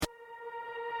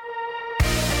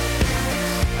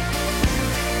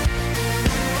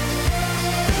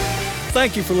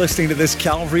Thank you for listening to this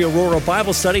Calvary Aurora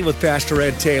Bible study with Pastor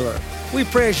Ed Taylor. We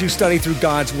pray as you study through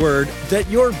God's Word that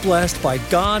you're blessed by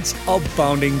God's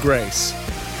abounding grace.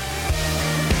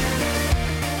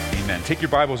 Amen. Take your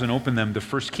Bibles and open them to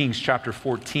 1 Kings chapter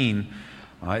 14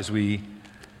 as we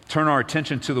turn our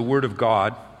attention to the Word of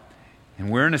God.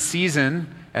 And we're in a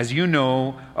season, as you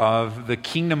know, of the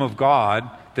kingdom of God,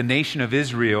 the nation of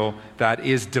Israel, that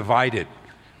is divided.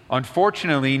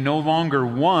 Unfortunately, no longer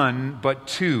one, but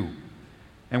two.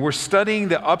 And we're studying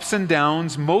the ups and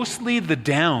downs, mostly the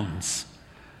downs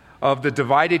of the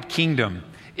divided kingdom.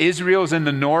 Israel's in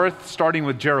the north, starting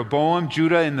with Jeroboam,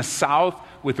 Judah in the south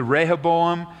with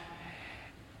Rehoboam.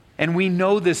 And we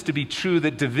know this to be true,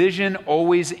 that division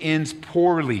always ends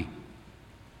poorly.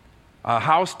 A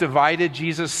house divided,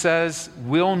 Jesus says,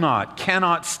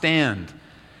 cannot stand.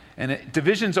 And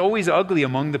division's always ugly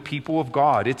among the people of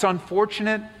God. It's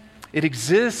unfortunate. It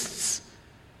exists.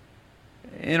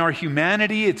 In our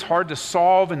humanity, it's hard to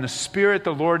solve. In the Spirit,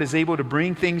 the Lord is able to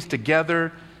bring things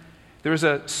together. There's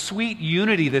a sweet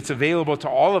unity that's available to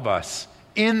all of us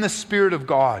in the Spirit of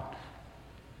God.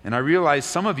 And I realize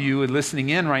some of you listening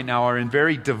in right now are in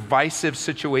very divisive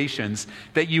situations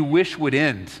that you wish would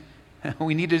end.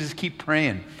 We need to just keep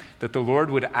praying that the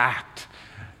Lord would act,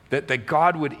 that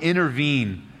God would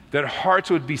intervene, that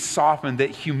hearts would be softened, that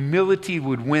humility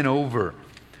would win over.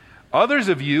 Others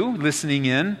of you listening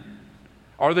in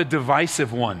are the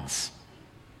divisive ones.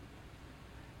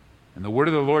 And the word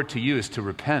of the Lord to you is to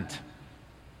repent.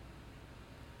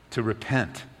 To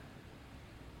repent.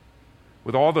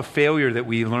 With all the failure that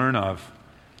we learn of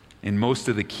in most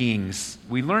of the kings,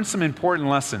 we learn some important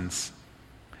lessons.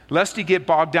 Lest you get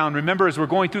bogged down. Remember, as we're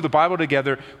going through the Bible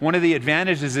together, one of the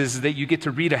advantages is that you get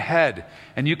to read ahead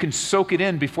and you can soak it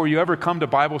in before you ever come to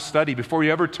Bible study, before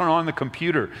you ever turn on the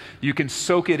computer. You can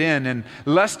soak it in. And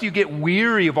lest you get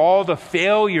weary of all the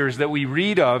failures that we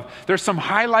read of, there's some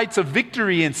highlights of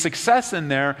victory and success in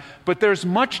there, but there's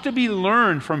much to be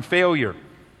learned from failure.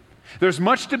 There's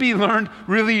much to be learned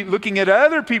really looking at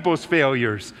other people's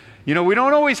failures. You know, we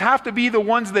don't always have to be the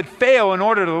ones that fail in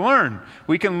order to learn.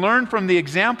 We can learn from the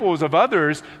examples of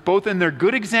others, both in their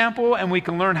good example, and we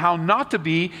can learn how not to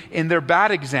be in their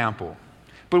bad example.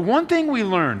 But one thing we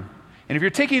learn, and if you're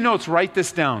taking notes, write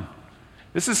this down.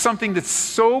 This is something that's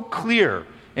so clear.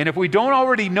 And if we don't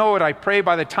already know it, I pray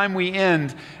by the time we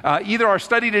end either our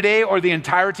study today or the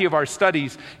entirety of our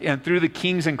studies and through the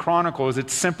Kings and Chronicles,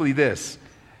 it's simply this.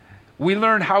 We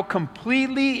learn how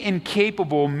completely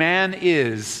incapable man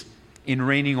is in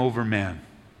reigning over man.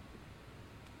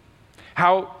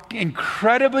 How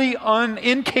incredibly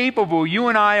incapable you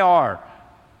and I are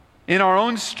in our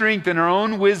own strength and our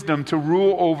own wisdom to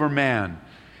rule over man.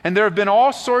 And there have been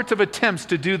all sorts of attempts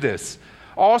to do this,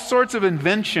 all sorts of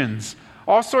inventions,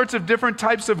 all sorts of different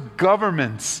types of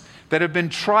governments that have been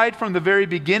tried from the very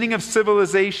beginning of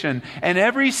civilization, and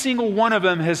every single one of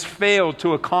them has failed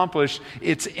to accomplish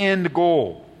its end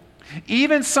goal.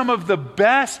 Even some of the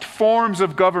best forms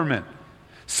of government,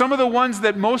 some of the ones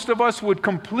that most of us would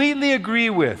completely agree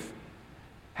with,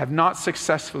 have not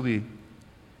successfully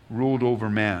ruled over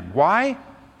man. Why?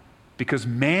 Because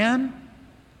man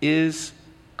is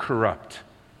corrupt.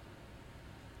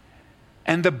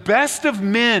 And the best of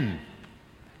men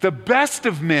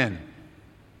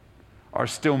are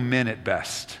still men at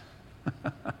best.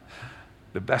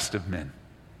 The best of men.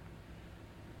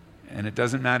 And it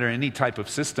doesn't matter any type of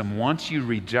system. Once you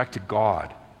reject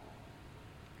God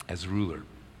as ruler,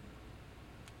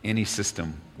 any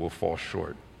system will fall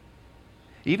short.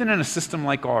 Even in a system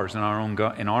like ours, in our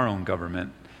own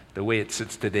government, the way it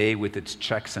sits today with its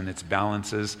checks and its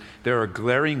balances, there are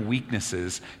glaring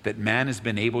weaknesses that man has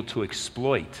been able to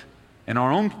exploit. In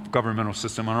our own governmental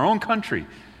system, in our own country,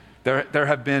 there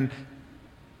have been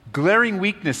glaring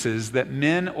weaknesses that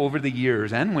men over the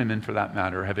years, and women for that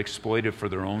matter, have exploited for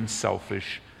their own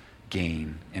selfish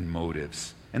gain and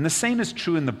motives. And the same is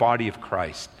true in the body of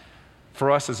Christ for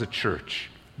us as a church,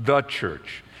 the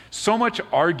church. So much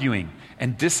arguing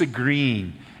and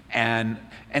disagreeing and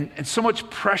so much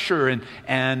pressure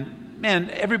and man,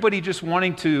 everybody just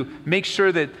wanting to make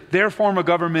sure that their form of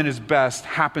government is best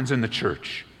happens in the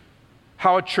church.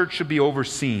 How a church should be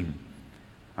overseen.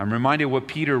 I'm reminded what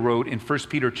Peter wrote in 1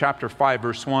 Peter chapter 5,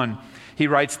 verse 1. He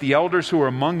writes, "The elders who are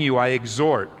among you I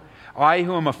exhort, I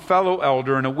who am a fellow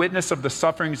elder and a witness of the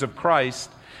sufferings of Christ,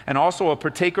 and also a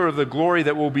partaker of the glory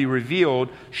that will be revealed,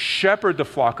 shepherd the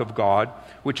flock of God,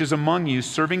 which is among you,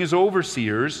 serving as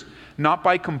overseers, not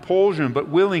by compulsion, but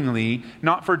willingly,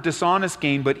 not for dishonest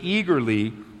gain, but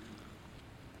eagerly,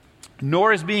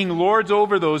 nor as being lords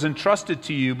over those entrusted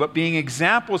to you, but being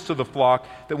examples to the flock,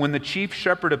 that when the chief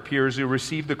shepherd appears, who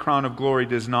receive the crown of glory,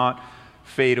 does not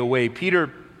fade away.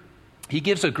 Peter, he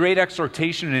gives a great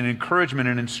exhortation and encouragement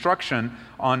and instruction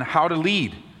on how to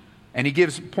lead. And he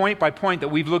gives point by point that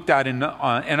we've looked at in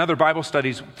other Bible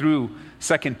studies through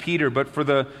 2 Peter. But for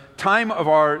the time of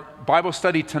our Bible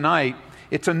study tonight,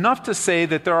 it's enough to say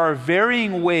that there are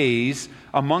varying ways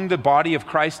among the body of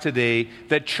Christ today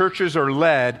that churches are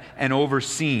led and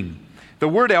overseen. The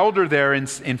word elder there in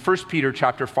 1 Peter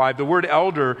chapter 5, the word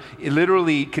elder, it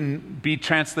literally can be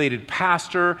translated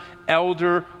pastor,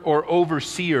 elder, or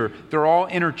overseer. They're all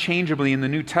interchangeably in the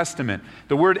New Testament.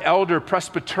 The word elder,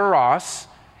 presbyteros,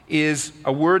 is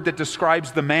a word that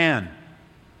describes the man,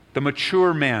 the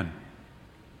mature man.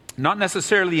 Not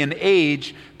necessarily in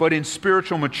age, but in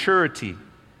spiritual maturity.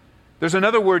 There's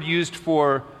another word used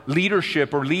for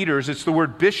leadership or leaders. It's the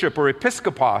word bishop or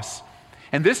episkopos.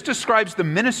 And this describes the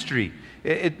ministry.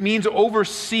 It means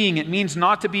overseeing. It means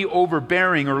not to be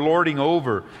overbearing or lording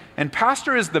over. And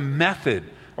pastor is the method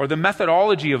or the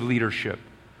methodology of leadership,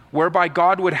 whereby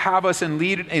God would have us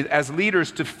as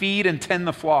leaders to feed and tend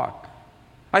the flock.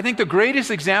 I think the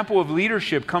greatest example of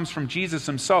leadership comes from Jesus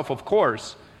himself, of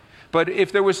course. But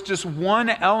if there was just one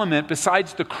element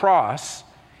besides the cross,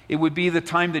 it would be the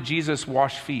time that Jesus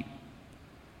washed feet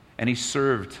and he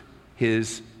served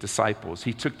his disciples.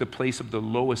 He took the place of the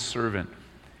lowest servant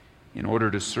in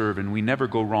order to serve, and we never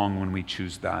go wrong when we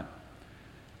choose that.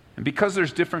 And because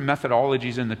there's different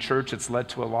methodologies in the church, it's led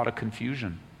to a lot of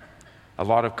confusion, a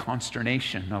lot of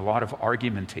consternation, a lot of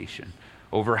argumentation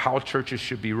over how churches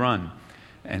should be run.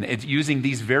 And it's using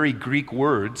these very Greek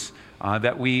words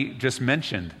that we just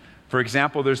mentioned. For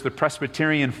example, there's the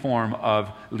Presbyterian form of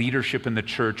leadership in the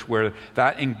church where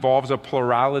that involves a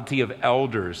plurality of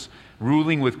elders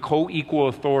ruling with co-equal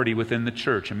authority within the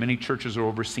church, and many churches are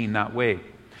overseen that way.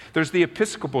 There's the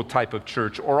Episcopal type of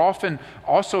church, or often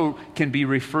also can be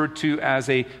referred to as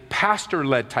a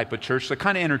pastor-led type of church. They're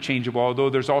kind of interchangeable, although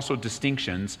there's also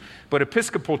distinctions. But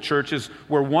Episcopal church is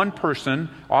where one person,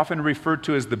 often referred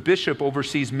to as the bishop,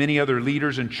 oversees many other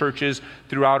leaders and churches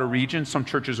throughout a region. Some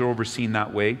churches are overseen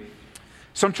that way.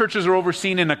 Some churches are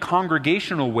overseen in a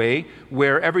congregational way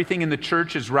where everything in the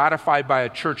church is ratified by a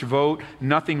church vote.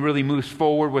 Nothing really moves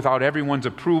forward without everyone's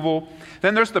approval.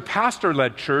 Then there's the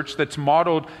pastor-led church that's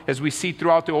modeled, as we see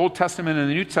throughout the Old Testament and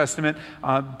the New Testament,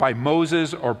 by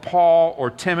Moses or Paul or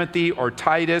Timothy or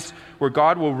Titus, where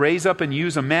God will raise up and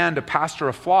use a man to pastor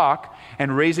a flock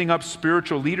and raising up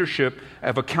spiritual leadership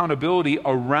of accountability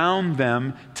around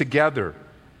them together.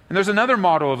 And there's another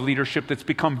model of leadership that's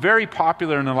become very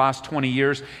popular in the last 20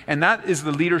 years, and that is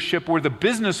the leadership where the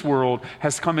business world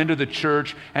has come into the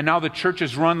church, and now the church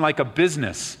is run like a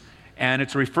business. And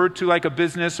it's referred to like a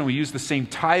business, and we use the same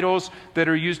titles that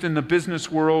are used in the business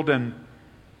world. And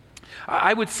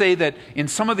I would say that in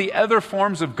some of the other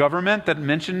forms of government that I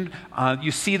mentioned,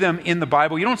 you see them in the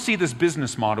Bible. You don't see this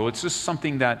business model. It's just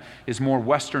something that is more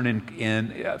Western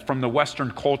from the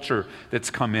Western culture that's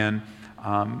come in.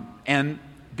 And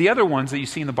the other ones that you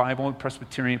see in the Bible,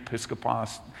 Presbyterian,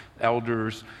 Episcopos,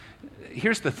 elders,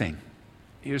 here's the thing.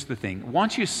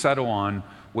 Once you settle on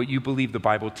what you believe the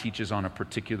Bible teaches on a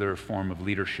particular form of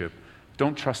leadership,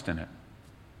 don't trust in it.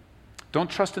 Don't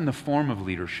trust in the form of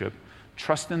leadership.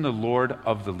 Trust in the Lord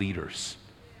of the leaders.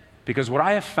 Because what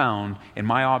I have found in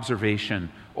my observation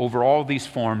over all these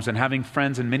forms and having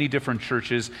friends in many different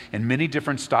churches and many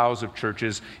different styles of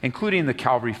churches, including the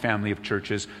Calvary family of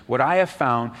churches, what I have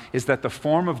found is that the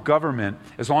form of government,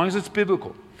 as long as it's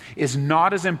biblical, is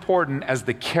not as important as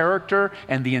the character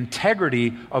and the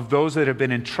integrity of those that have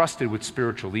been entrusted with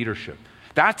spiritual leadership.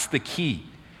 That's the key.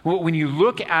 When you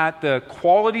look at the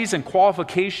qualities and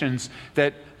qualifications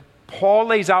that Paul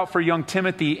lays out for young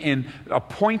Timothy in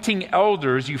appointing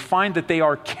elders, you find that they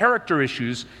are character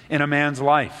issues in a man's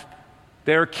life.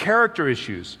 They are character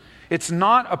issues. It's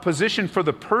not a position for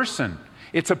the person.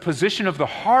 It's a position of the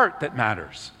heart that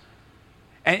matters.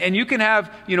 And you can have,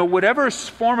 whatever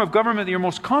form of government that you're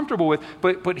most comfortable with,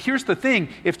 but here's the thing.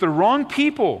 If the wrong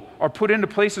people are put into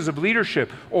places of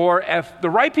leadership, or if the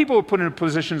right people are put into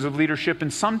positions of leadership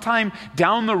and sometime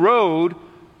down the road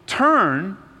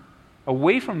turn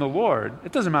away from the Lord,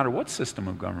 it doesn't matter what system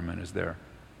of government is there.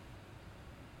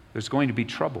 There's going to be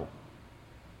trouble.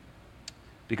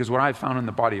 Because what I've found in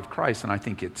the body of Christ, and I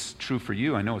think it's true for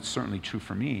you, I know it's certainly true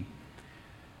for me,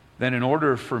 then in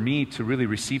order for me to really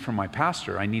receive from my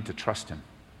pastor, I need to trust him.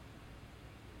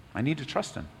 I need to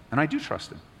trust him. And I do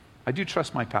trust him. I do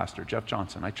trust my pastor, Jeff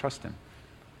Johnson. I trust him.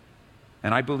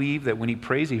 And I believe that when he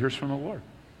prays, he hears from the Lord.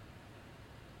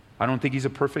 I don't think he's a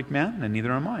perfect man, and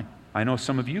neither am I. I know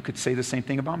some of you could say the same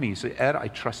thing about me. You say, Ed, I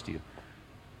trust you.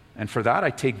 And for that, I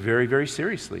take very, very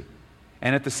seriously.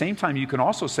 And at the same time, you can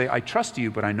also say, I trust you,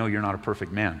 but I know you're not a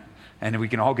perfect man. And we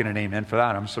can all get an amen for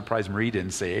that. I'm surprised Marie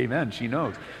didn't say amen. She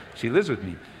knows. She lives with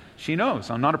me. She knows.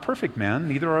 I'm not a perfect man.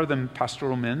 Neither are the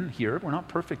pastoral men here. We're not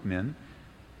perfect men.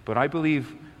 But I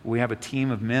believe we have a team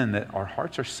of men that our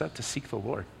hearts are set to seek the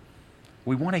Lord.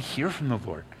 We want to hear from the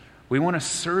Lord. We want to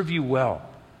serve you well.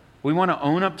 We want to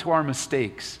own up to our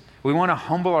mistakes. We want to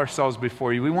humble ourselves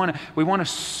before you. We want to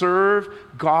serve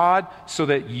God so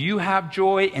that you have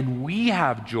joy and we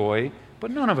have joy,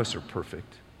 but none of us are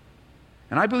perfect.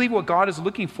 And I believe what God is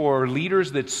looking for are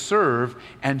leaders that serve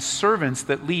and servants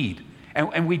that lead.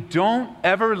 And we don't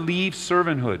ever leave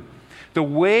servanthood. The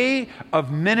way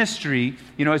of ministry,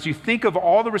 as you think of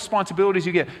all the responsibilities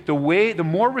you get, the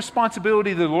more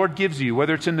responsibility the Lord gives you,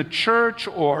 whether it's in the church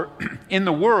or in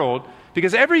the world,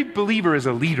 because every believer is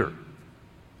a leader.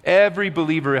 Every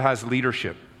believer has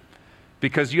leadership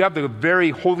because you have the very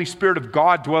Holy Spirit of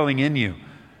God dwelling in you.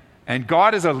 And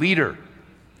God is a leader.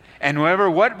 And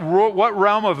what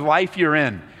realm of life you're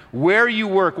in, where you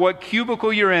work, what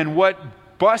cubicle you're in, what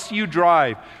bus you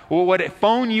drive, or what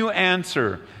phone you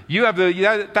answer, you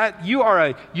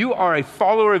are a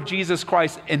follower of Jesus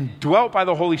Christ and dwelt by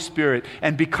the Holy Spirit.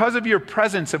 And because of your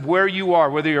presence of where you are,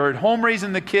 whether you're at home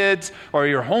raising the kids, or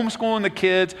you're homeschooling the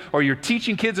kids, or you're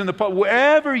teaching kids in the pub,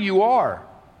 wherever you are,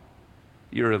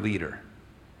 you're a leader.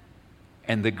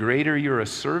 And the greater you're a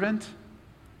servant,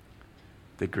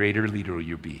 the greater leader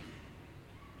you'll be.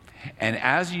 And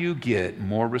as you get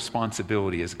more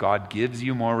responsibility, as God gives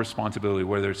you more responsibility,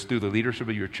 whether it's through the leadership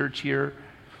of your church here,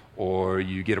 or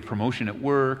you get a promotion at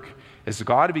work, as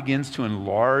God begins to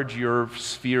enlarge your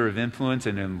sphere of influence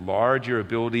and enlarge your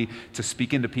ability to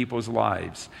speak into people's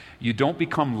lives, you don't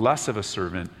become less of a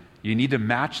servant. You need to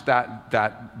match that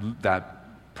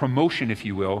promotion, if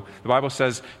you will. The Bible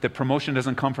says that promotion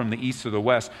doesn't come from the east or the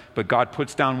west, but God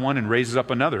puts down one and raises up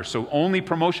another. So only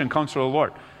promotion comes from the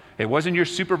Lord. It wasn't your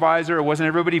supervisor. It wasn't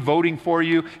everybody voting for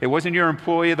you. It wasn't your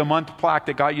employee of the month plaque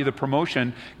that got you the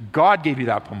promotion. God gave you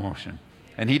that promotion.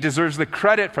 And he deserves the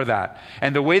credit for that.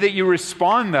 And the way that you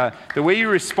respond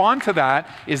to that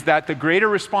is that the greater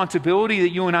responsibility that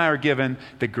you and I are given,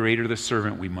 the greater the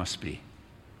servant we must be.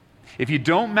 If you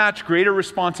don't match greater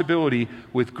responsibility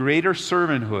with greater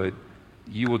servanthood,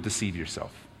 you will deceive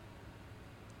yourself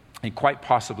and quite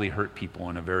possibly hurt people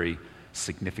in a very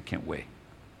significant way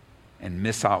and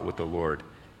miss out what the Lord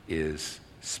is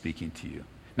speaking to you.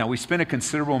 Now, we spent a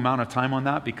considerable amount of time on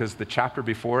that because the chapter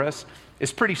before us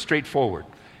is pretty straightforward.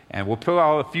 And we'll pull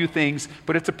out a few things,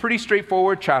 but it's a pretty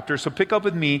straightforward chapter. So pick up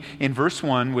with me in verse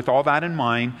 1 with all that in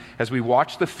mind as we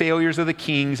watch the failures of the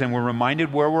kings and we're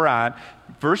reminded where we're at.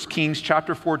 1 Kings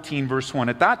chapter 14, verse 1.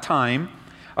 At that time,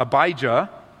 Abijah,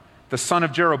 the son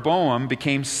of Jeroboam,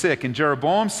 became sick. And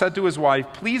Jeroboam said to his wife,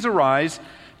 "Please arise,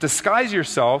 disguise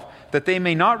yourself, that they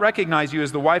may not recognize you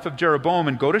as the wife of Jeroboam,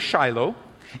 and go to Shiloh.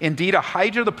 Indeed,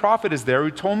 Ahijah the prophet is there,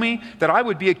 who told me that I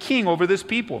would be a king over this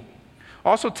people.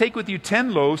 Also take with you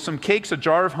 10 loaves, some cakes, a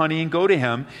jar of honey, and go to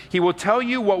him. He will tell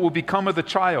you what will become of the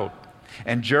child."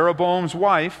 And Jeroboam's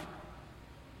wife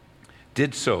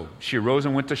did so. She arose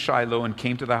and went to Shiloh and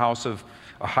came to the house of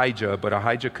Ahijah, but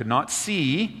Ahijah could not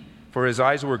see, for his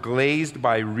eyes were glazed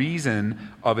by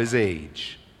reason of his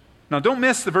age. Now, don't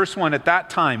miss the verse 1, at that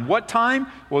time. What time?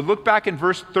 Well, look back in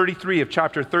verse 33 of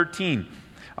chapter 13.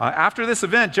 After this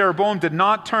event, Jeroboam did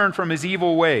not turn from his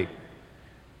evil way.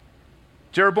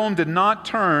 Jeroboam did not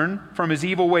turn from his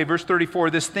evil way. Verse 34,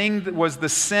 this thing was the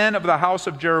sin of the house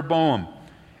of Jeroboam.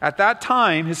 At that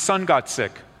time, his son got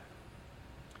sick.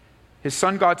 His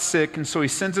son got sick, and so he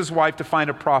sends his wife to find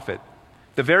a prophet.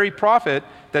 The very prophet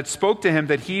that spoke to him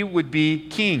that he would be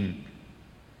king.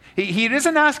 He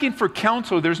isn't asking for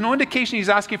counsel. There's no indication he's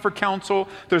asking for counsel.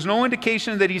 There's no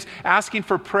indication that he's asking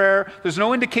for prayer. There's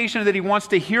no indication that he wants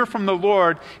to hear from the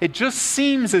Lord. It just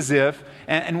seems as if,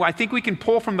 and I think we can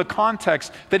pull from the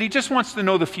context, that he just wants to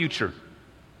know the future.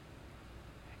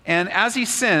 And as he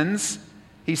sends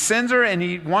her and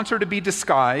he wants her to be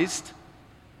disguised.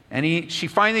 And she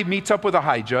finally meets up with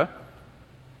Ahijah.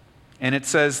 And it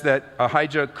says that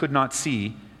Ahijah could not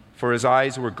see, for his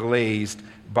eyes were glazed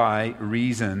by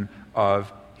reason of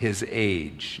his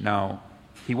age. Now,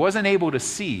 he wasn't able to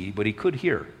see, but he could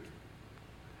hear.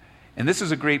 And this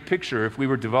is a great picture. If we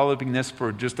were developing this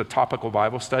for just a topical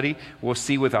Bible study, we'll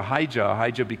see with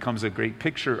Ahijah becomes a great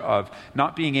picture of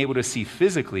not being able to see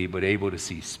physically, but able to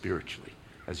see spiritually,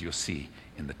 as you'll see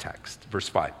in the text. Verse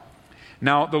 5.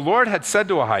 Now, the Lord had said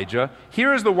to Ahijah,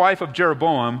 "Here is the wife of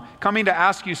Jeroboam coming to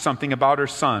ask you something about her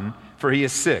son, for he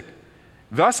is sick.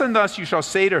 Thus and thus you shall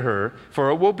say to her, for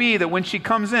it will be that when she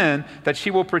comes in, that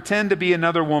she will pretend to be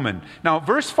another woman." Now,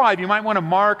 verse 5, you might want to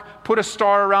mark, put a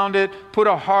star around it, put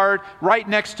a heart right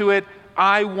next to it.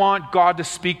 I want God to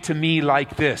speak to me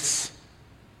like this.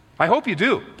 I hope you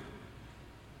do.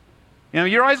 You know,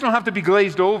 your eyes don't have to be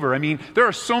glazed over. I mean, there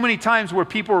are so many times where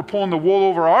people are pulling the wool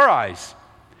over our eyes,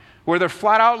 where they're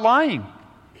flat out lying.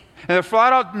 And they're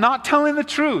flat out not telling the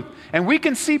truth. And we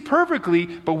can see perfectly,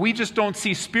 but we just don't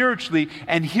see spiritually.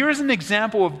 And here's an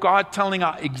example of God telling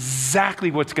us exactly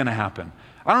what's going to happen.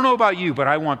 I don't know about you, but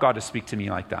I want God to speak to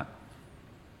me like that.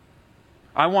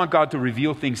 I want God to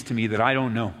reveal things to me that I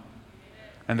don't know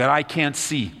and that I can't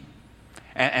see.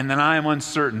 And then I am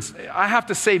uncertain. I have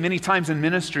to say, many times in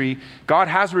ministry, God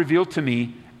has revealed to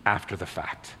me after the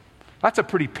fact. That's a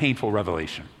pretty painful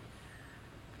revelation.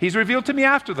 He's revealed to me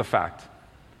after the fact.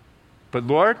 But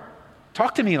Lord,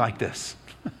 talk to me like this.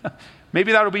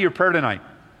 Maybe that'll be your prayer tonight.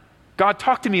 God,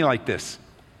 talk to me like this.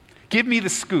 Give me the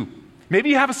scoop. Maybe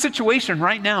you have a situation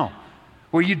right now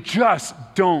where you just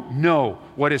don't know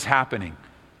what is happening.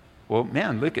 Well,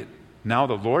 man, look at, now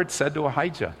the Lord said to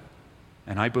Ahijah,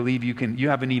 and I believe you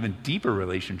have an even deeper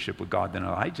relationship with God than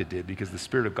Elijah did, because the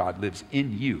Spirit of God lives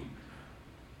in you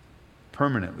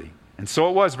permanently. And so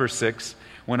it was, verse 6,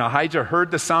 when Ahijah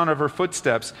heard the sound of her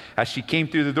footsteps as she came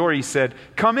through the door, he said,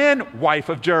 "Come in, wife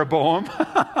of Jeroboam."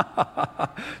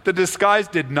 The disguise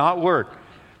did not work.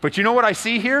 But you know what I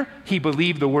see here? He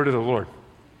believed the word of the Lord.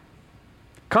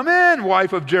 "Come in,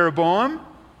 wife of Jeroboam."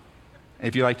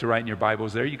 If you like to write in your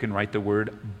Bibles there, you can write the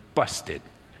word busted.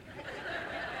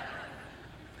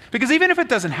 Because even if it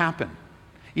doesn't happen,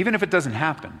 even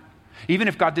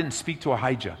if God didn't speak to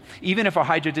Ahijah, even if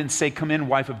Ahijah didn't say, "Come in,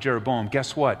 wife of Jeroboam,"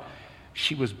 guess what?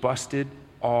 She was busted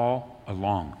all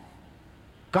along.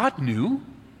 God knew.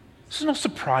 This is no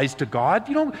surprise to God.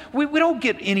 We don't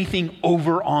get anything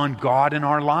over on God in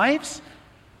our lives.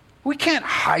 We can't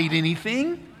hide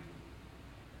anything.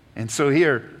 And so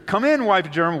here, "Come in, wife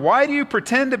of Jeroboam. Why do you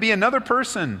pretend to be another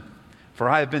person? For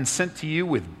I have been sent to you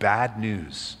with bad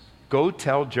news. Go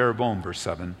tell Jeroboam," verse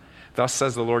 7, "Thus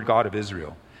says the Lord God of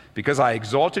Israel, because I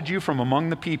exalted you from among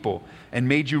the people and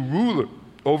made you ruler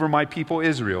over my people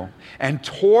Israel, and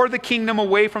tore the kingdom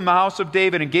away from the house of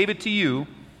David and gave it to you,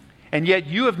 and yet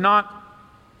you have not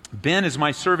been as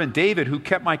my servant David, who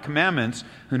kept my commandments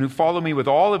and who followed me with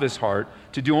all of his heart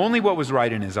to do only what was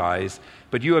right in his eyes,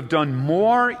 but you have done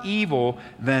more evil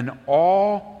than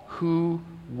all who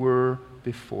were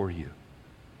before you.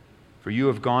 For you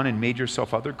have gone and made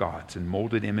yourself other gods and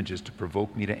molded images to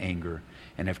provoke me to anger,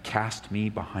 and have cast me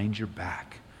behind your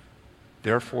back.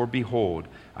 Therefore, behold,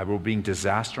 I will bring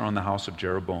disaster on the house of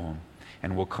Jeroboam,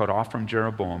 and will cut off from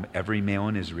Jeroboam every male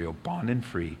in Israel, bond and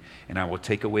free, and I will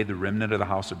take away the remnant of the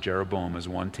house of Jeroboam as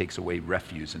one takes away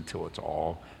refuse until it's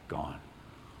all gone."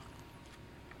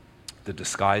 The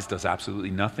disguise does absolutely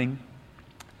nothing.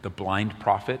 The blind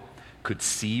prophet could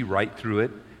see right through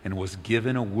it and was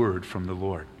given a word from the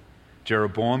Lord.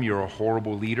 "Jeroboam, you're a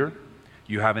horrible leader.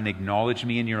 You haven't acknowledged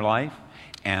me in your life.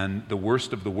 And the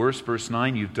worst of the worst," verse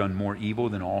 9, "you've done more evil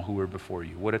than all who were before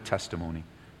you." What a testimony.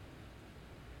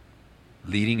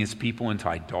 Leading his people into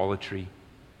idolatry.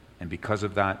 And because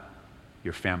of that,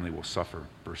 your family will suffer.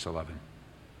 Verse 11.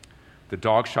 "The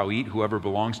dog shall eat whoever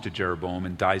belongs to Jeroboam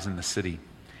and dies in the city.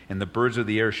 And the birds of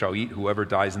the air shall eat whoever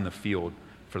dies in the field.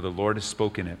 For the Lord has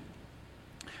spoken it.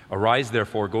 Arise,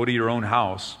 therefore, go to your own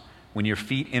house. When your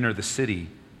feet enter the city,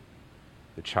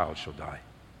 the child shall die.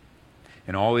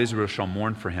 And all Israel shall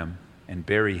mourn for him and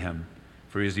bury him,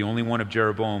 for he is the only one of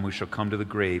Jeroboam who shall come to the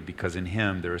grave, because in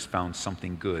him there is found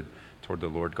something good toward the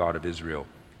Lord God of Israel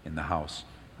in the house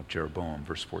of Jeroboam."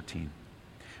 Verse 14.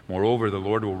 "Moreover, the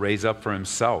Lord will raise up for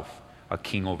himself a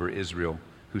king over Israel,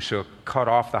 who shall cut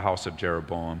off the house of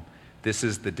Jeroboam. This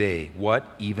is the day."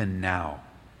 What? Even now.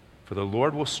 "For the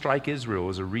Lord will strike Israel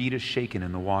as a reed is shaken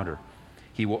in the water.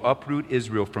 He will uproot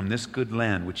Israel from this good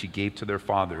land which he gave to their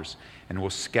fathers, and will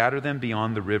scatter them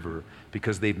beyond the river,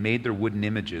 because they've made their wooden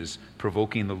images,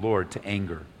 provoking the Lord to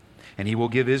anger. And he will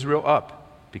give Israel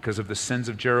up because of the sins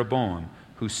of Jeroboam,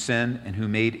 who sinned and who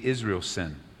made Israel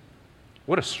sin."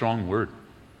 What a strong word.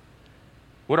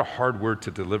 What a hard word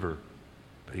to deliver.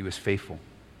 But he was faithful.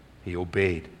 He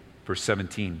obeyed. Verse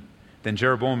 17. "Then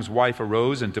Jeroboam's wife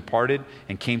arose and departed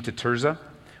and came to Tirzah.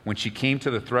 When she came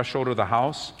to the threshold of the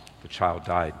house, the child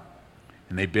died,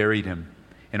 and they buried him,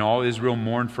 and all Israel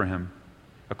mourned for him,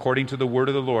 according to the word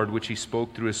of the Lord which he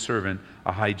spoke through his servant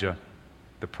Ahijah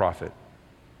the prophet."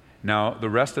 Now, the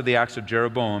rest of the acts of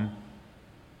Jeroboam,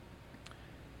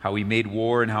 how he made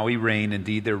war and how he reigned,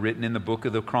 indeed, they're written in the book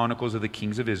of the Chronicles of the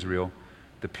Kings of Israel.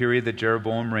 The period that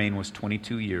Jeroboam reigned was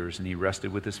 22 years, and he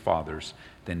rested with his fathers.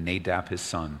 Then Nadab, his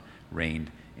son, reigned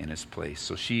in his place.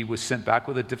 So she was sent back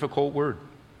with a difficult word.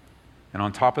 And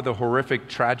on top of the horrific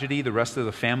tragedy, the rest of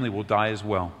the family will die as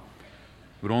well.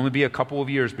 It would only be a couple of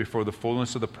years before the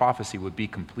fullness of the prophecy would be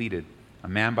completed. A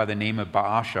man by the name of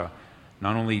Baasha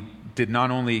did not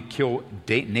only kill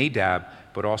Nadab,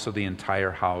 but also the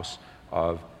entire house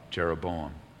of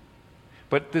Jeroboam.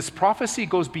 But this prophecy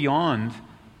goes beyond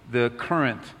the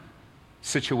current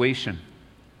situation.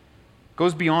 It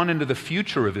goes beyond into the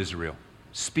future of Israel,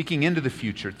 speaking into the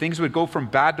future. Things would go from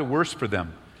bad to worse for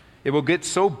them. It will get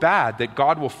so bad that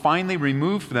God will finally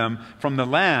remove them from the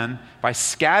land by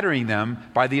scattering them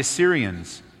by the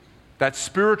Assyrians. That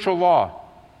spiritual law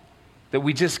that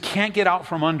we just can't get out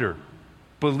from under,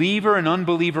 believer and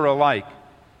unbeliever alike.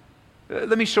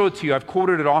 Let me show it to you. I've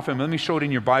quoted it often. Let me show it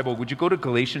in your Bible. Would you go to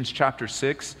Galatians chapter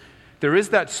 6? There is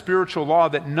that spiritual law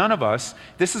that none of us,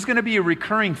 this is going to be a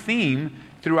recurring theme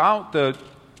throughout the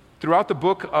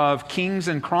book of Kings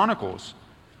and Chronicles,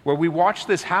 where we watch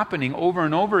this happening over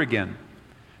and over again.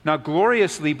 Now,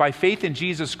 gloriously, by faith in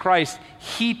Jesus Christ,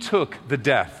 He took the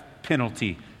death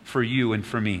penalty for you and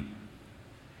for me.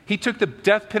 He took the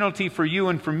death penalty for you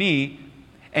and for me,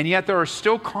 and yet there are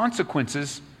still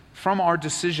consequences from our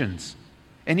decisions.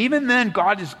 And even then,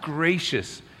 God is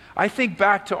gracious. I think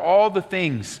back to all the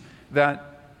things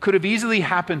that could have easily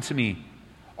happened to me,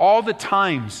 all the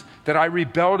times that I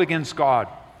rebelled against God,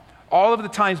 all of the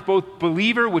times, both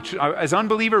believer, which as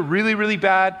unbeliever, really, really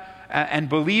bad, and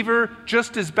believer,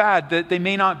 just as bad, that they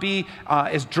may not be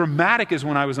as dramatic as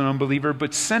when I was an unbeliever,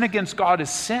 but sin against God is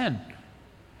sin.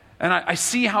 And I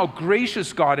see how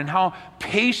gracious God and how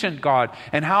patient God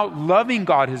and how loving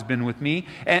God has been with me.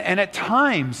 And at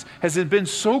times has it been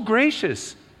so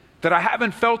gracious that I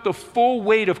haven't felt the full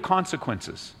weight of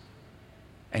consequences.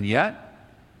 And yet,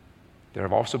 there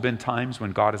have also been times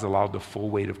when God has allowed the full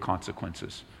weight of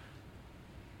consequences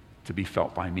to be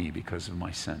felt by me because of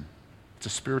my sin. It's a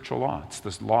spiritual law. It's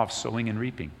this law of sowing and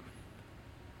reaping.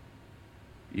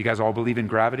 You guys all believe in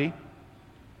gravity?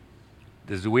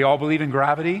 Do we all believe in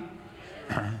gravity?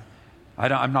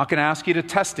 I'm not going to ask you to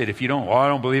test it if you don't. Oh, I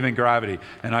don't believe in gravity.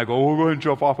 And I go, oh, go ahead and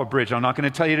jump off a bridge. I'm not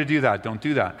going to tell you to do that. Don't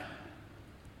do that.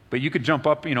 But you could jump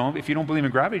up, if you don't believe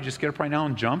in gravity, just get up right now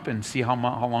and jump and see how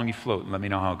long you float and let me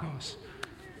know how it goes.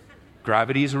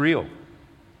 Gravity is real.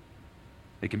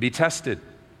 It can be tested.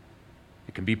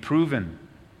 It can be proven.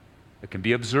 It can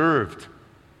be observed.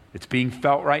 It's being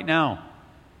felt right now.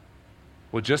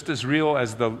 Well, just as real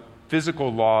as the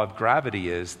physical law of gravity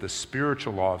is, the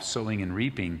spiritual law of sowing and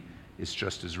reaping is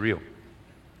just as real.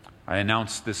 I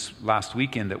announced this last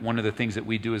weekend that one of the things that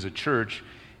we do as a church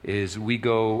is we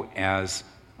go as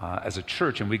a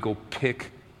church and we go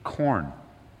pick corn.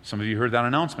 Some of you heard that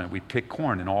announcement. We pick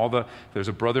corn, and there's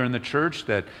a brother in the church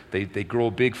that they grow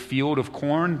a big field of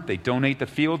corn. They donate the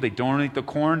field, they donate the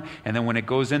corn, and then when it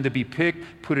goes in to be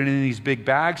picked, put it in these big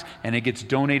bags, and it gets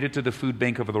donated to the Food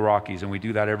Bank of the Rockies. And we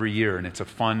do that every year, and it's a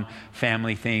fun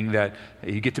family thing that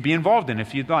you get to be involved in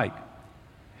if you'd like.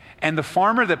 And the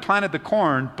farmer that planted the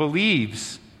corn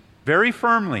believes very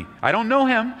firmly, I don't know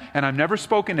him, and I've never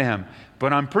spoken to him,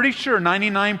 but I'm pretty sure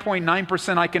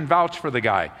 99.9% I can vouch for the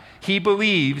guy. He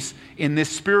believes in this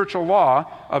spiritual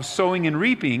law of sowing and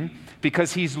reaping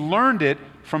because he's learned it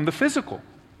from the physical.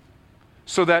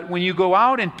 So that when you go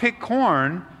out and pick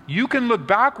corn, you can look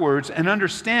backwards and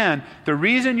understand the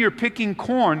reason you're picking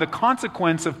corn, the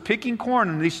consequence of picking corn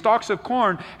and these stalks of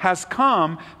corn has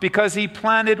come because he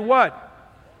planted what?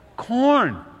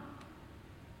 Corn.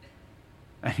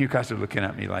 And you guys are looking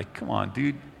at me like, come on,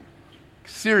 dude.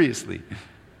 Seriously.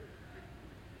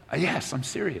 Yes, I'm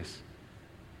serious.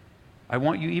 I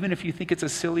want you, even if you think it's a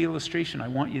silly illustration, I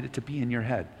want you to be in your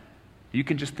head. You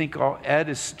can just think, oh, Ed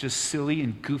is just silly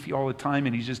and goofy all the time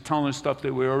and he's just telling us stuff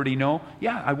that we already know.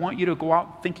 Yeah, I want you to go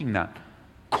out thinking that.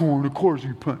 Corn, of course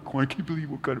you plant corn. I can't believe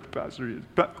what kind of pastor he is.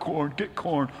 Plant corn, get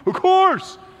corn. Of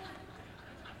course!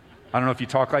 I don't know if you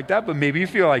talk like that, but maybe you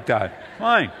feel like that.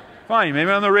 Fine.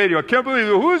 Maybe on the radio. I can't believe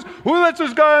it. Who lets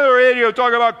this guy on the radio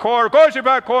talk about corn? Of course you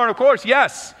plant corn, of course.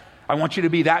 Yes. I want you to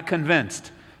be that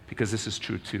convinced because this is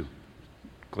true too.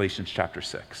 Galatians chapter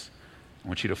 6. I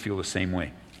want you to feel the same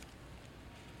way.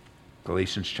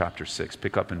 Galatians chapter 6.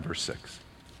 Pick up in verse 6.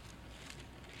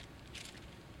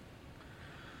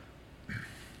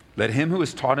 Let him who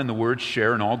is taught in the word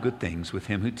share in all good things with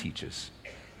him who teaches.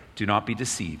 Do not be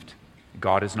deceived.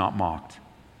 God is not mocked.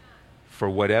 For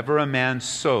whatever a man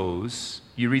sows,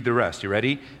 you read the rest. You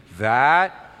ready?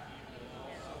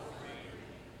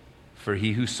 For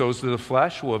he who sows to the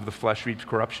flesh will of the flesh reap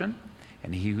corruption,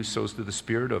 and he who sows to the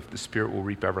Spirit of the Spirit will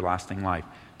reap everlasting life.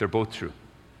 They're both true.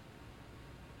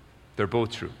 They're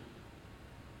both true.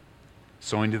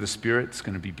 Sowing to the Spirit, it's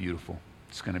going to be beautiful.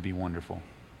 It's going to be wonderful.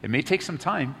 It may take some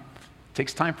time. It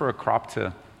takes time for a crop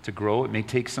to to grow. It may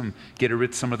take get rid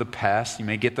of some of the pests. You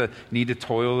may need to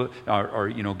toil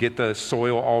or get the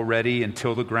soil all ready and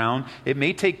till the ground. It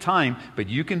may take time, but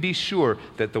you can be sure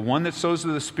that the one that sows to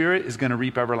the Spirit is going to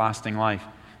reap everlasting life.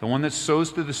 The one that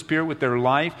sows to the Spirit with their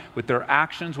life, with their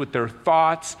actions, with their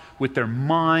thoughts, with their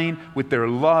mind, with their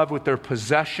love, with their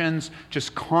possessions,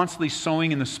 just constantly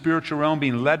sowing in the spiritual realm,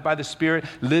 being led by the Spirit,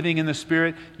 living in the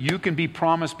Spirit, you can be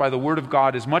promised by the Word of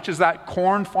God. As much as that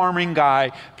corn farming guy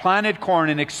planted corn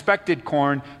and expected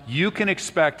corn, you can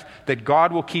expect that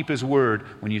God will keep His word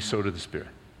when you sow to the Spirit.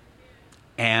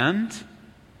 And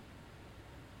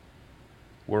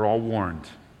we're all warned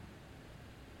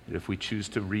that if we choose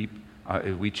to reap,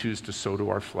 if we choose to sow to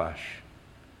our flesh,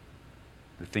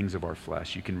 the things of our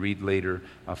flesh. You can read later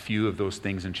a few of those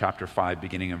things in chapter 5,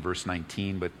 beginning in verse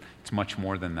 19, but it's much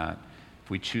more than that. If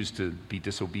we choose to be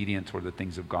disobedient toward the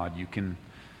things of God, you can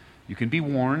be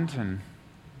warned, and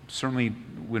certainly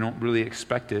we don't really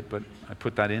expect it, but I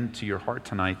put that into your heart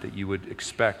tonight that you would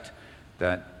expect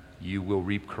that you will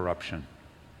reap corruption.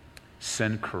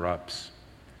 Sin corrupts,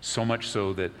 so much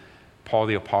so that Paul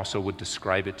the Apostle would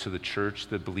describe it to the church,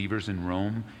 the believers in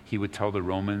Rome. He would tell the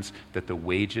Romans that the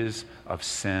wages of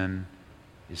sin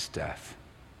is death,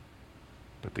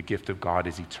 but the gift of God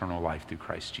is eternal life through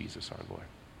Christ Jesus our Lord.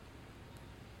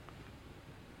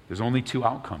 There's only two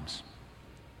outcomes: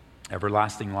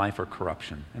 everlasting life or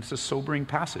corruption. And it's a sobering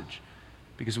passage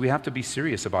because we have to be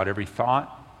serious about every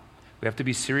thought. We have to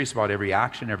be serious about every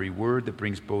action, every word that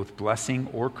brings both blessing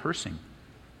or cursing.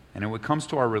 And when it comes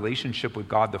to our relationship with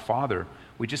God the Father,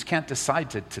 we just can't decide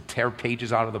to tear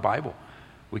pages out of the Bible.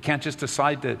 We can't just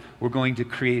decide that we're going to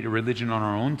create a religion on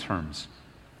our own terms,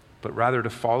 but rather to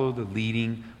follow the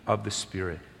leading of the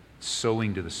Spirit,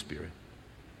 sowing to the Spirit.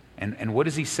 And what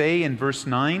does he say in verse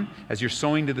 9? As you're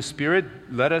sowing to the Spirit,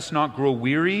 let us not grow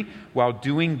weary while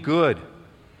doing good,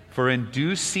 for in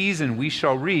due season we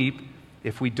shall reap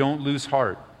if we don't lose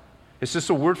heart. It's just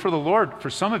a word for the Lord. For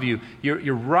some of you,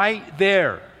 you're right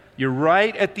there. You're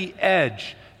right at the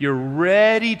edge. You're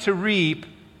ready to reap.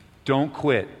 Don't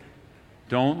quit.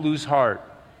 Don't lose heart.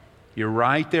 You're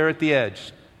right there at the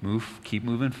edge. Keep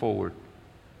moving forward.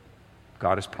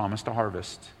 God has promised a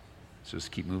harvest. So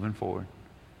just keep moving forward.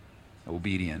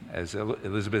 Obedient. As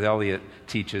Elizabeth Elliot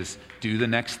teaches, do the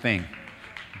next thing.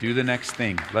 Do the next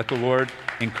thing. Let the Lord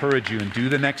encourage you and do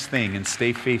the next thing and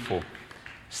stay faithful.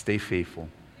 Stay faithful.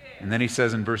 And then he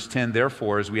says in verse 10,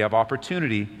 therefore, as we have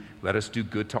opportunity, let us do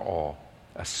good to all,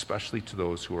 especially to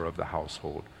those who are of the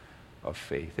household of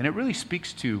faith. And it really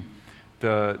speaks to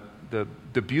the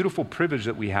beautiful privilege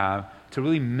that we have to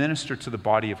really minister to the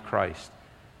body of Christ,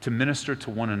 to minister to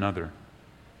one another,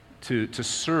 to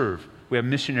serve. We have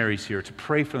missionaries here, to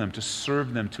pray for them, to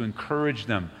serve them, to encourage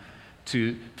them,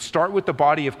 to start with the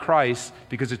body of Christ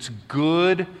because it's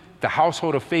good, the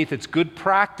household of faith, it's good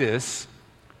practice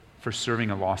for serving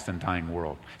a lost and dying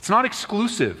world. It's not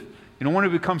exclusive. You don't want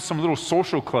to become some little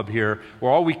social club here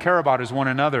where all we care about is one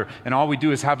another and all we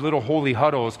do is have little holy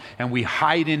huddles and we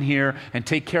hide in here and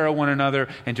take care of one another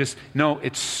and no,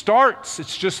 it starts.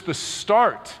 It's just the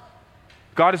start.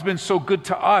 God has been so good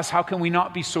to us. How can we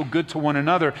not be so good to one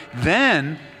another?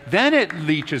 Then it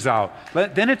leaches out.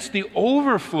 Then it's the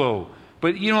overflow.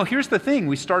 But, here's the thing.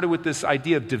 We started with this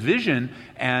idea of division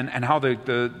and how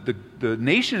the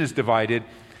nation is divided.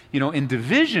 In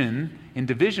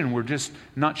division, we're just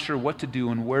not sure what to do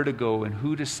and where to go and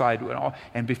who to side with.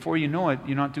 And before you know it,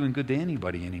 you're not doing good to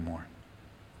anybody anymore.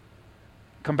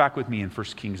 Come back with me in 1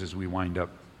 Kings as we wind up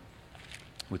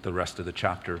with the rest of the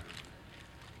chapter.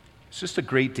 It's just a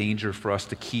great danger for us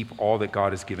to keep all that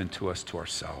God has given to us to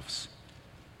ourselves.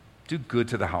 Do good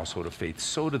to the household of faith.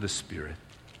 Sow to the Spirit.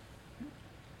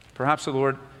 Perhaps the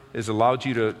Lord has allowed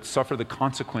you to suffer the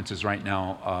consequences right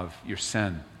now of your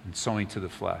sin and sowing to the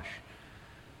flesh.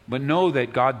 But know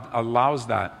that God allows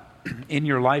that in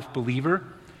your life, believer.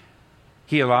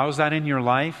 He allows that in your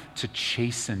life to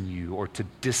chasten you or to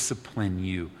discipline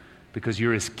you because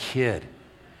you're his kid.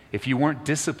 If you weren't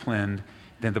disciplined,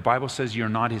 then the Bible says you're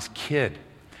not his kid.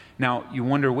 Now, you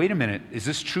wonder, wait a minute, is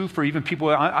this true for even people?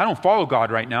 I don't follow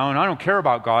God right now and I don't care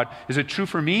about God. Is it true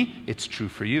for me? It's true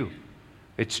for you.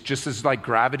 It's just as like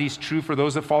gravity's true for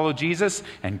those that follow Jesus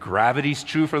and gravity's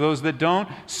true for those that don't,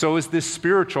 so is this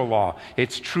spiritual law.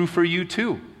 It's true for you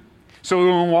too.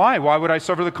 So why? Why would I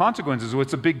suffer the consequences?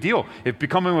 What's the big deal? If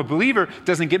becoming a believer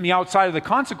doesn't get me outside of the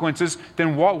consequences,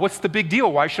 then what's the big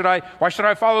deal? Why should I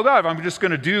follow God? If I'm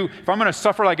going to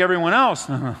suffer like everyone else?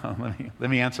 Let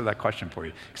me answer that question for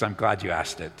you because I'm glad you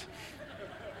asked it.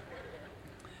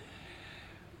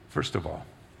 First of all,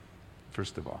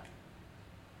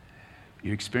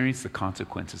 You experience the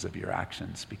consequences of your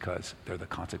actions because they're the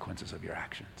consequences of your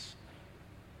actions.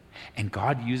 And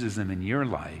God uses them in your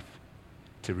life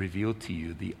to reveal to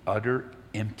you the utter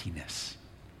emptiness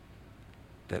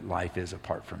that life is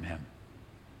apart from him.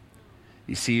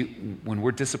 You see, when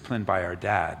we're disciplined by our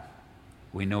dad,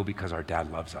 we know because our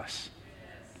dad loves us.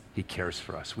 He cares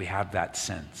for us. We have that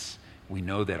sense. We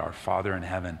know that our Father in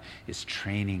heaven is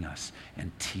training us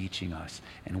and teaching us,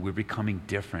 and we're becoming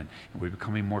different, and we're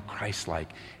becoming more Christ-like,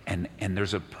 and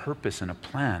there's a purpose and a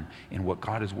plan in what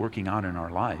God is working out in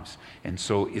our lives. And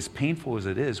so as painful as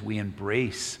it is, we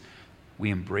embrace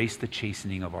the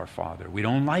chastening of our Father. We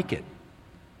don't like it.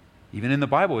 Even in the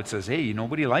Bible it says, hey,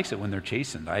 nobody likes it when they're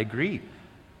chastened. I agree.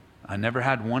 I never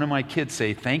had one of my kids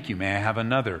say, thank you, may I have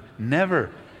another?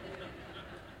 Never.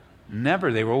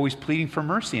 Never. They were always pleading for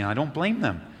mercy, and I don't blame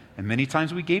them. And many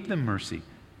times we gave them mercy,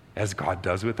 as God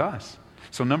does with us.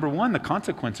 So number one, the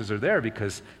consequences are there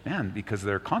because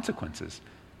there are consequences.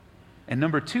 And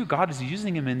number two, God is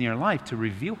using him in your life to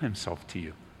reveal himself to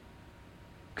you.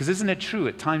 Because isn't it true,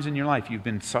 at times in your life, you've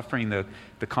been suffering the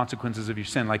consequences of your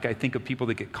sin? Like I think of people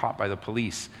that get caught by the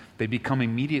police. They become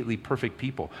immediately perfect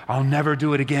people. I'll never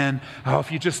do it again. Oh, if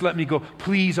you just let me go,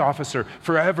 please, officer,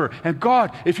 forever. And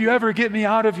God, if you ever get me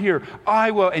out of here,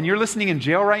 I will. And you're listening in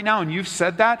jail right now, and you've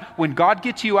said that. When God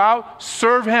gets you out,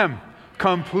 serve him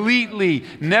completely.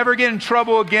 Never get in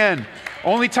trouble again.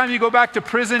 Only time you go back to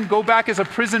prison, go back as a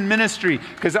prison ministry.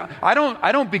 Because I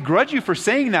don't begrudge you for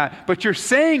saying that, but you're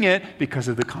saying it because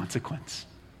of the consequence.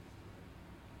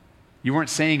 You weren't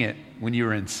saying it when you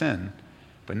were in sin,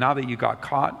 but now that you got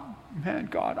caught, man,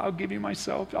 God, I'll give you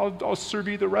myself. I'll serve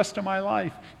you the rest of my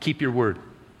life. Keep your word.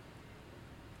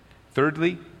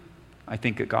 Thirdly, I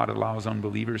think that God allows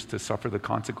unbelievers to suffer the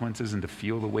consequences and to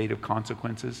feel the weight of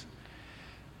consequences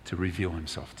to reveal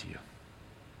himself to you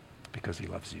because he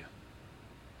loves you.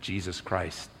 Jesus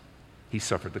Christ, he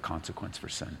suffered the consequence for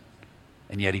sin,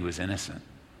 and yet he was innocent.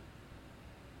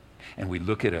 And we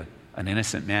look at an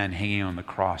innocent man hanging on the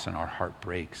cross and our heart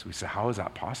breaks. We say, how is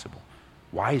that possible?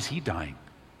 Why is he dying?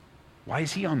 Why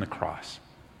is he on the cross?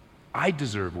 I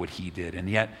deserve what he did, and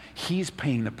yet he's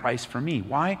paying the price for me.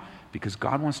 Why? Because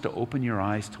God wants to open your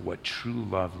eyes to what true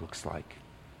love looks like.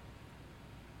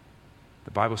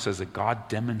 The Bible says that God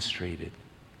demonstrated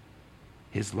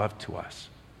his love to us,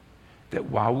 that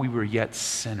while we were yet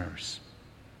sinners,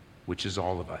 which is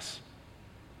all of us,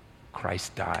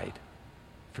 Christ died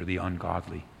for the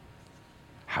ungodly.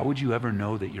 How would you ever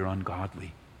know that you're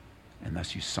ungodly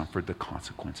unless you suffered the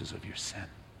consequences of your sin?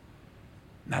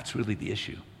 And that's really the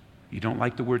issue. You don't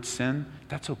like the word sin?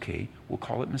 That's okay. We'll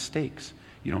call it mistakes.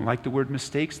 You don't like the word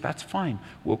mistakes? That's fine.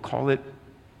 We'll call it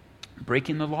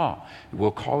breaking the law.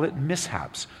 We'll call it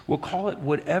mishaps. We'll call it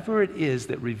whatever it is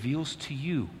that reveals to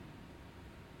you.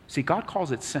 See, God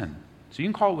calls it sin. So you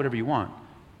can call it whatever you want.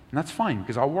 And that's fine,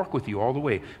 because I'll work with you all the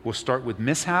way. We'll start with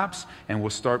mishaps, and we'll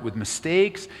start with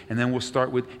mistakes, and then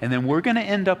we're going to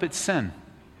end up at sin.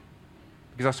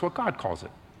 Because that's what God calls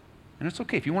it. And it's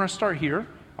okay. If you want to start here,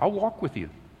 I'll walk with you.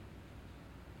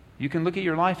 You can look at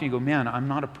your life and you go, man, I'm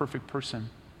not a perfect person.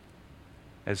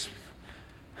 As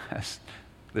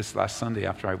this last Sunday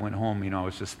after I went home, I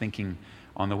was just thinking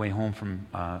on the way home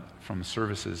from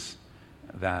services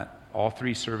that all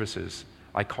three services,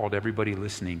 I called everybody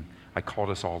listening, I called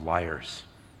us all liars.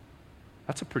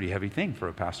 That's a pretty heavy thing for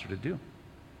a pastor to do.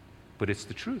 But it's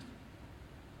the truth.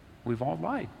 We've all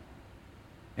lied.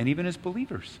 And even as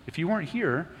believers. If you weren't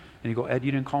here and you go, Ed,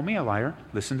 you didn't call me a liar,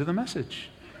 listen to the message.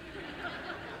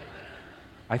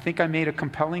 I think I made a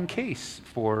compelling case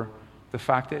for the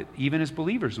fact that even as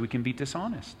believers we can be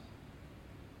dishonest.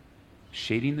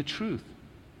 Shading the truth.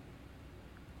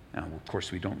 Now, of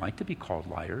course, we don't like to be called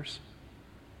liars,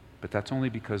 but that's only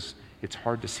because it's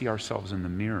hard to see ourselves in the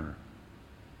mirror.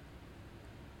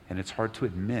 And it's hard to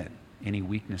admit any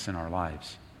weakness in our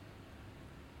lives.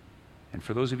 And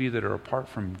for those of you that are apart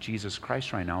from Jesus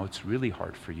Christ right now, it's really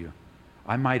hard for you.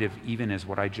 I might have, even as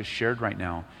what I just shared right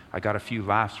now, I got a few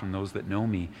laughs from those that know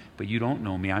me, but you don't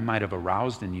know me. I might have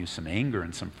aroused in you some anger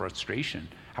and some frustration.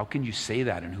 How can you say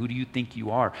that? And who do you think you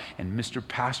are? And Mr.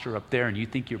 Pastor up there, and you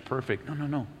think you're perfect.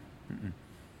 No.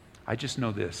 I just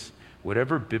know this.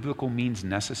 Whatever biblical means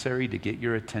necessary to get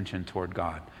your attention toward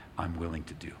God, I'm willing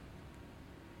to do.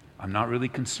 I'm not really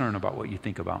concerned about what you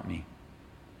think about me,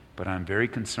 but I'm very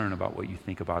concerned about what you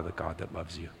think about the God that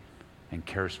loves you and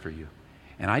cares for you.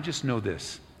 And I just know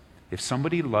this. If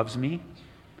somebody loves me,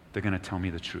 they're going to tell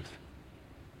me the truth.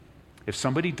 If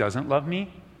somebody doesn't love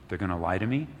me, they're going to lie to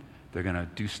me. They're going to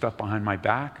do stuff behind my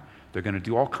back. They're going to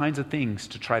do all kinds of things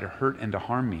to try to hurt and to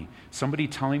harm me. Somebody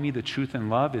telling me the truth in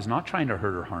love is not trying to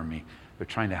hurt or harm me. They're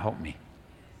trying to help me.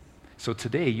 So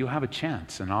today you have a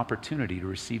chance, an opportunity to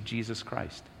receive Jesus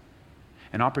Christ.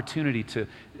 An opportunity to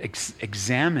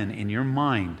examine in your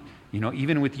mind,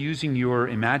 even with using your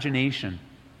imagination,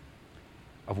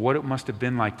 of what it must have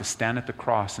been like to stand at the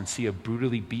cross and see a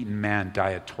brutally beaten man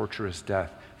die a torturous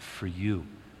death for you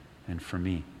and for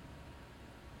me.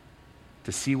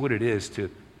 To see what it is to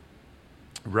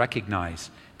recognize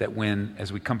that when,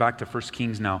 as we come back to 1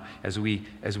 Kings now, as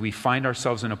we find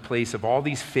ourselves in a place of all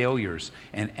these failures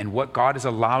and what God has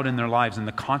allowed in their lives and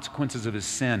the consequences of his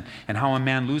sin and how a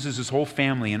man loses his whole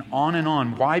family and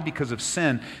on. Why? Because of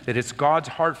sin, that it's God's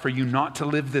heart for you not to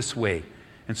live this way.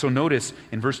 And so notice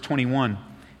in verse 21,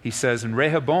 he says, and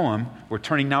Rehoboam, we're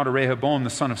turning now to Rehoboam,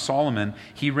 the son of Solomon.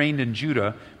 He reigned in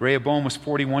Judah. Rehoboam was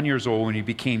 41 years old when he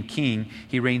became king.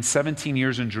 He reigned 17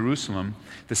 years in Jerusalem,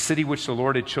 the city which the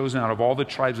Lord had chosen out of all the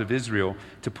tribes of Israel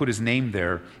to put his name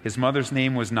there. His mother's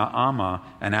name was Naamah,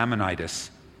 an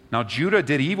Ammonitess. Now Judah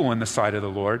did evil in the sight of the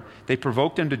Lord. They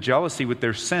provoked him to jealousy with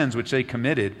their sins which they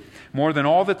committed, more than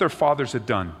all that their fathers had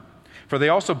done. For they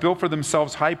also built for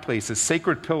themselves high places,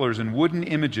 sacred pillars, and wooden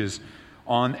images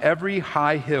on every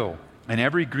high hill and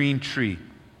every green tree.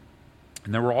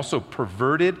 And there were also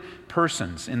perverted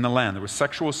persons in the land. There was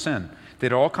sexual sin. They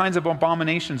did all kinds of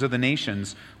abominations of the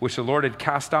nations which the Lord had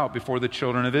cast out before the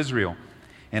children of Israel.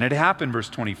 And it happened, verse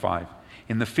 25,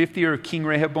 in the 5th year of King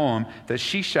Rehoboam, that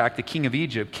Shishak, the king of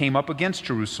Egypt, came up against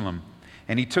Jerusalem.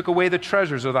 And he took away the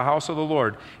treasures of the house of the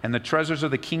Lord and the treasures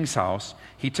of the king's house.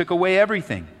 He took away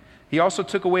everything. He also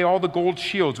took away all the gold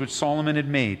shields which Solomon had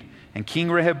made. And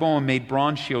King Rehoboam made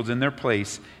bronze shields in their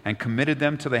place and committed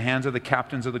them to the hands of the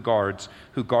captains of the guards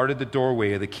who guarded the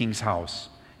doorway of the king's house.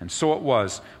 And so it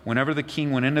was, whenever the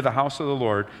king went into the house of the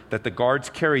Lord, that the guards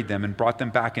carried them and brought them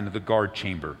back into the guard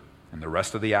chamber. And the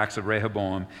rest of the acts of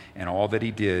Rehoboam and all that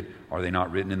he did, are they not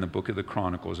written in the book of the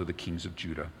Chronicles of the kings of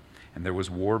Judah? And there was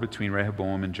war between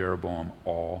Rehoboam and Jeroboam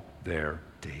all their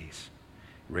days.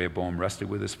 Rehoboam rested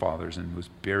with his fathers and was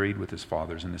buried with his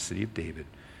fathers in the city of David.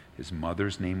 His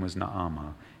mother's name was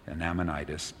Naamah, an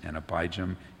Ammonitess, and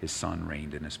Abijam, his son,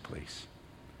 reigned in his place.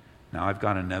 Now I've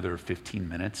got another 15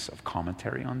 minutes of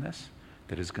commentary on this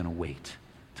that is going to wait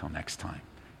till next time.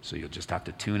 So you'll just have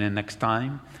to tune in next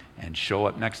time and show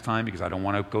up next time, because I don't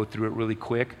want to go through it really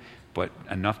quick, but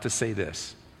enough to say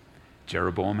this.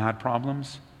 Jeroboam had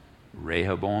problems.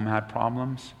 Rehoboam had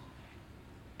problems.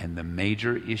 And the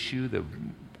major issue, the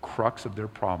crux of their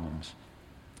problems,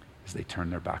 is they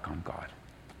turned their back on God.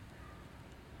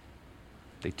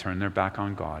 They turned their back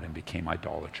on God and became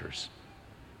idolaters.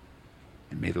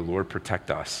 And may the Lord protect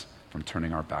us from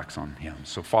turning our backs on him.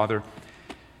 So, Father,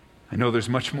 I know there's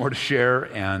much more to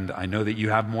share, and I know that you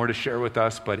have more to share with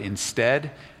us, but instead,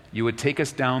 you would take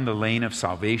us down the lane of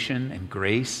salvation and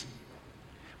grace.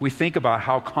 We think about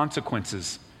how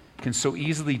consequences can so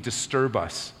easily disturb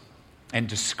us and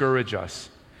discourage us.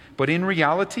 But in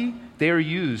reality, they are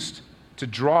used to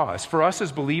draw us. For us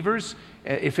as believers,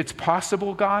 if it's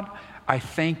possible, God, I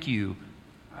thank you.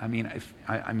 I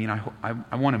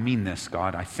want to mean this,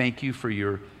 God. I thank you for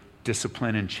your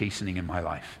discipline and chastening in my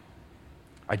life.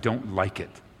 I don't like it.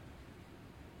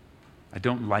 I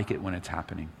don't like it when it's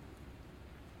happening.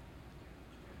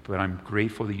 But I'm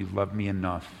grateful that you love me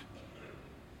enough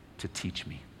to teach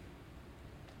me.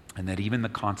 And that even the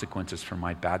consequences for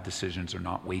my bad decisions are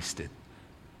not wasted.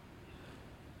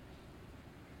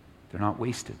 They're not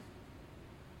wasted.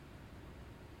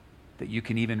 That you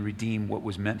can even redeem what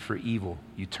was meant for evil,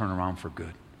 you turn around for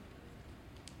good.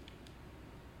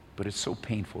 But it's so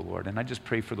painful, Lord. And I just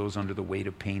pray for those under the weight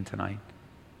of pain tonight.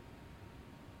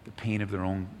 The pain of their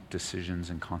own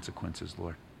decisions and consequences,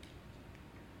 Lord.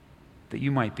 That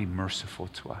you might be merciful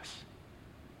to us.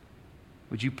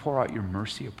 Would you pour out your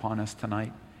mercy upon us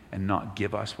tonight and not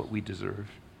give us what we deserve,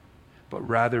 but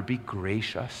rather be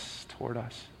gracious toward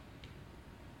us,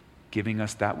 giving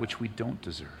us that which we don't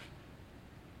deserve.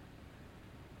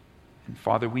 And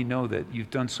Father, we know that you've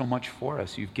done so much for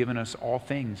us. You've given us all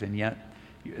things, and yet,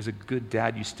 as a good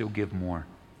dad, you still give more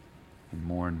and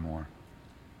more and more.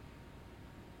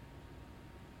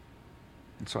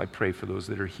 And so I pray for those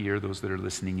that are here, those that are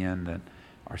listening in, that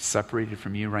are separated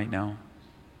from you right now,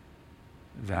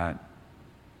 that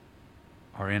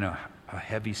are in a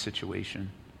heavy situation,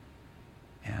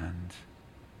 and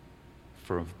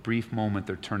for a brief moment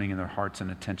they're turning in their hearts and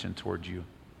attention towards you.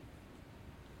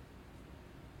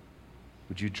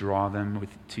 Would you draw them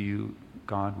to you,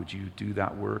 God? Would you do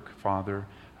that work, Father,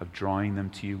 of drawing them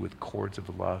to you with cords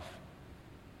of love?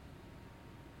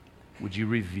 Would you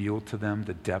reveal to them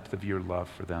the depth of your love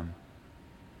for them?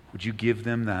 Would you give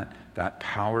them that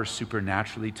power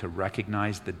supernaturally to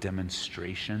recognize the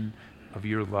demonstration of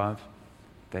your love?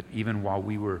 That even while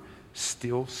we were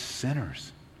still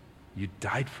sinners. You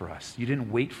died for us. You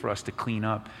didn't wait for us to clean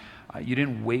up. You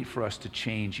didn't wait for us to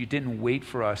change. You didn't wait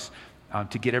for us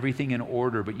to get everything in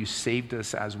order, but you saved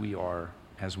us as we were,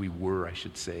 I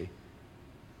should say.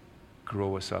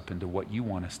 Grow us up into what you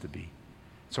want us to be.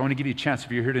 So I want to give you a chance.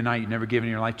 If you're here tonight, you've never given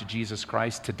your life to Jesus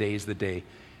Christ, today is the day.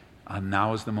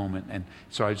 Now is the moment. And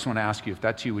so I just want to ask you, if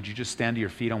that's you, would you just stand to your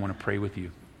feet? I want to pray with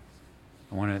you.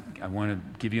 I want to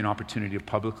give you an opportunity to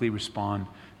publicly respond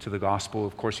to the gospel.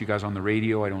 Of course, you guys on the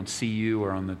radio, I don't see you,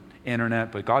 or on the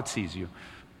internet, but God sees you.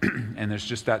 And there's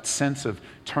just that sense of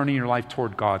turning your life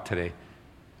toward God today.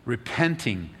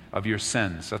 Repenting of your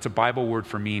sins. That's a Bible word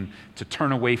for mean to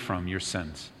turn away from your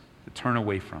sins. To turn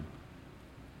away from.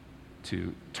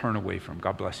 To turn away from.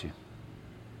 God bless you.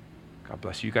 God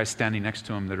bless you. You guys standing next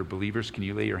to him that are believers, can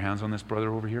you lay your hands on this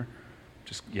brother over here?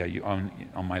 Just, yeah, you on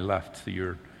my left, so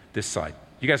you're this side.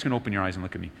 You guys can open your eyes and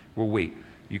look at me. We'll wait.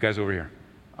 You guys over here.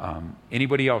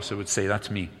 Anybody else that would say,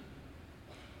 that's me?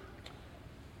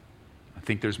 I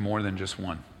think there's more than just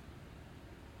one.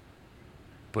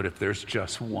 But if there's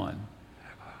just one,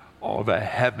 all the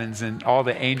heavens and all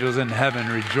the angels in heaven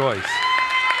rejoice.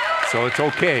 So it's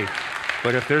okay.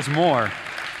 But if there's more,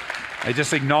 I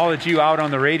just acknowledge you out on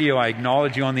the radio. I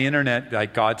acknowledge you on the internet,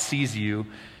 like God sees you.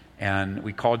 And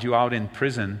we called you out in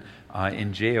prison,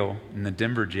 in jail, in the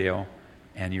Denver jail,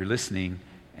 and you're listening,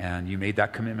 and you made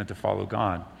that commitment to follow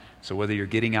God. So whether you're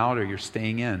getting out or you're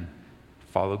staying in,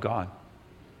 follow God.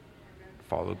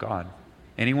 Follow God.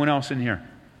 Anyone else in here?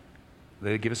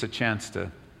 Let it give us a chance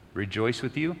to rejoice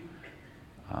with you.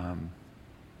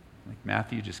 Like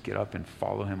Matthew, just get up and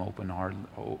follow him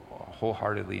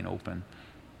wholeheartedly and open.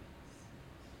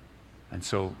 And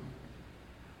so,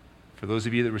 for those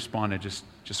of you that responded,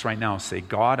 just right now, say,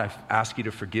 God, I ask you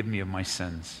to forgive me of my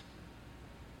sins.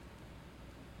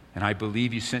 And I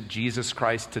believe you sent Jesus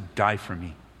Christ to die for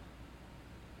me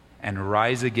and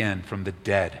rise again from the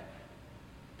dead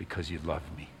because you love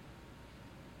me.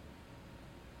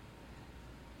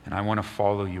 And I want to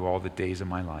follow you all the days of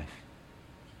my life.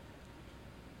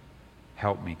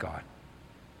 Help me, God,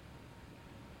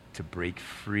 to break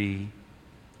free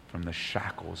from the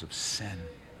shackles of sin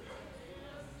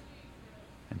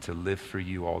and to live for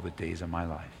you all the days of my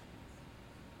life.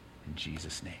 In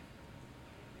Jesus' name.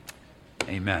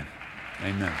 Amen.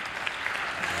 Amen.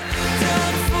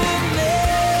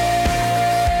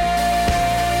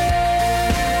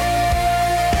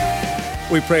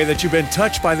 We pray that you've been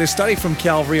touched by this study from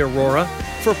Calvary Aurora.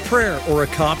 For prayer or a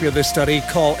copy of this study,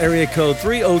 call area code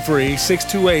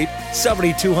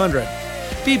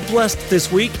 303-628-7200. Be blessed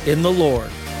this week in the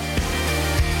Lord.